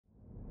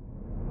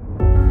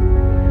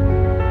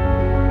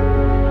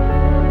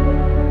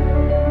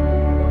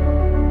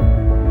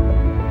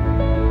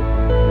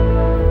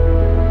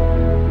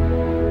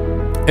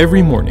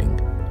Every morning,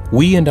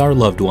 we and our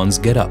loved ones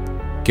get up,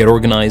 get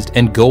organized,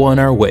 and go on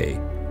our way,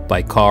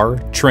 by car,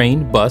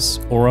 train,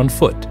 bus, or on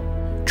foot.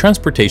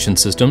 Transportation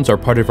systems are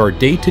part of our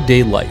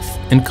day-to-day life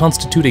and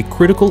constitute a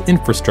critical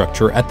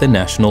infrastructure at the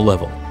national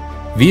level.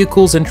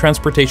 Vehicles and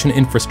transportation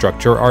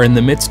infrastructure are in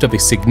the midst of a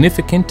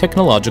significant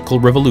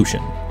technological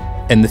revolution,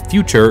 and the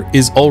future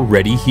is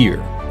already here.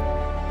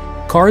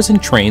 Cars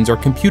and trains are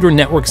computer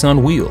networks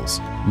on wheels,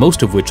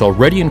 most of which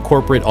already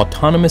incorporate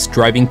autonomous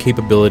driving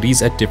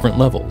capabilities at different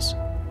levels.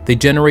 They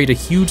generate a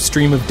huge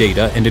stream of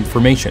data and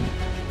information,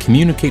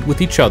 communicate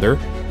with each other,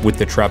 with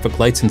the traffic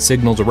lights and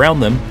signals around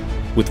them,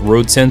 with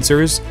road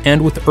sensors, and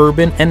with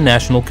urban and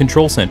national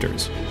control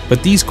centers.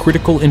 But these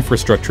critical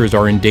infrastructures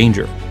are in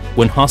danger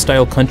when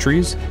hostile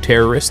countries,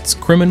 terrorists,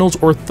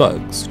 criminals, or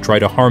thugs try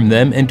to harm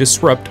them and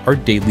disrupt our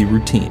daily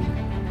routine.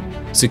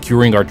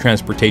 Securing our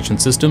transportation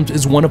systems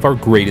is one of our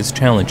greatest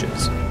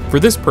challenges. For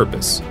this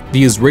purpose,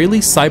 the Israeli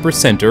Cyber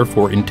Center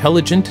for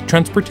Intelligent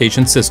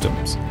Transportation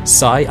Systems,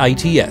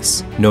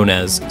 CyiTs, known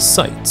as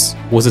CyiTs,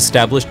 was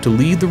established to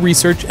lead the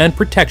research and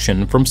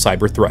protection from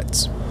cyber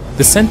threats.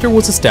 The center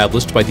was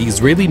established by the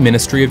Israeli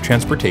Ministry of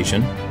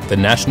Transportation, the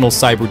National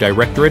Cyber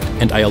Directorate,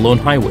 and Ayalon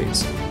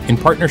Highways, in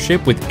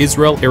partnership with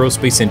Israel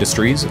Aerospace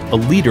Industries, a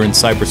leader in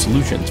cyber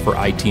solutions for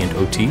IT and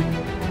OT,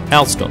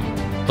 Alstom,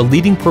 a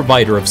leading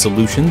provider of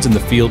solutions in the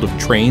field of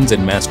trains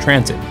and mass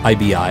transit,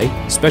 IBI,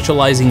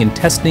 specializing in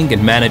testing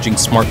and managing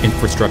smart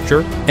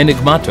infrastructure,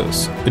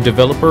 Enigmatos, a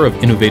developer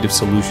of innovative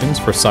solutions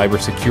for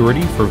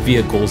cybersecurity for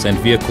vehicles and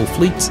vehicle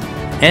fleets,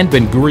 and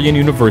Ben-Gurion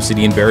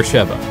University in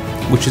Beersheba,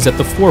 which is at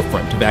the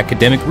forefront of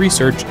academic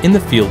research in the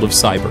field of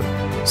cyber.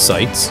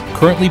 CyiTs,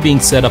 currently being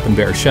set up in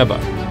Beersheba,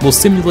 will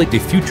simulate a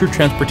future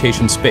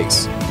transportation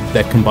space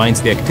that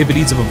combines the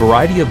activities of a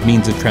variety of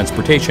means of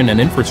transportation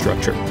and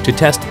infrastructure to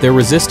test their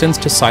resistance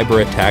to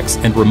cyber attacks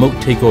and remote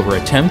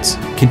takeover attempts,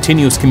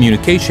 continuous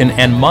communication,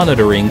 and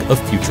monitoring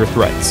of future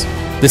threats.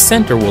 The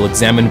center will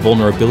examine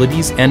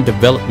vulnerabilities and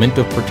development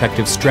of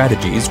protective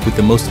strategies with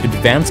the most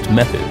advanced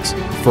methods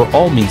for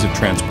all means of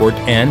transport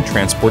and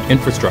transport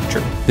infrastructure.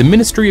 The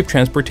Ministry of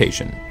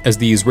Transportation, as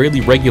the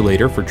Israeli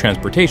regulator for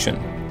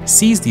transportation,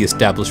 sees the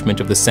establishment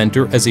of the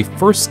center as a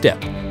first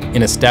step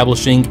in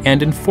establishing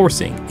and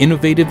enforcing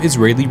innovative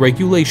Israeli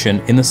regulation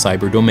in the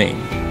cyber domain.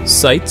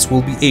 CyiTs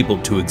will be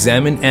able to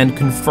examine and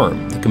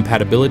confirm the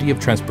compatibility of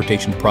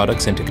transportation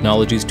products and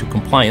technologies to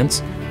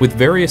compliance with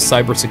various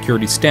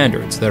cybersecurity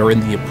standards that are in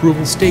the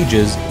approval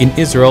stages in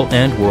Israel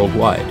and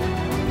worldwide.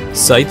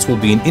 CyiTs will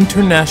be an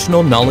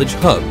international knowledge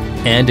hub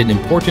and an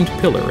important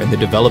pillar in the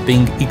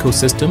developing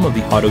ecosystem of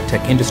the auto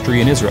tech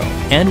industry in Israel,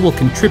 and will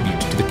contribute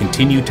to the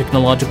continued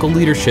technological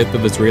leadership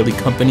of Israeli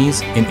companies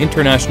in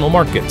international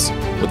markets,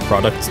 with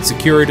products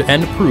secured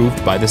and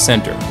approved by the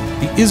center.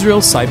 The Israel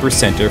Cyber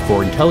Center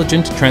for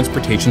Intelligent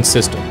Transportation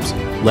Systems,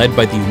 led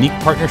by the unique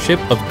partnership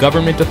of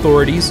government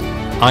authorities,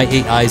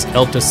 IAI's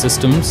ELTA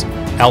Systems,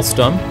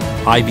 Alstom,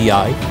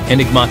 IBI,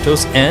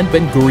 Enigmatos, and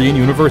Ben-Gurion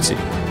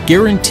University,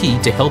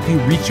 guarantee to help you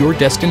reach your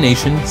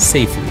destination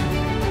safely,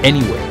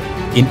 anywhere,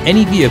 in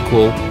any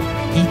vehicle,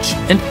 each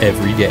and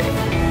every day.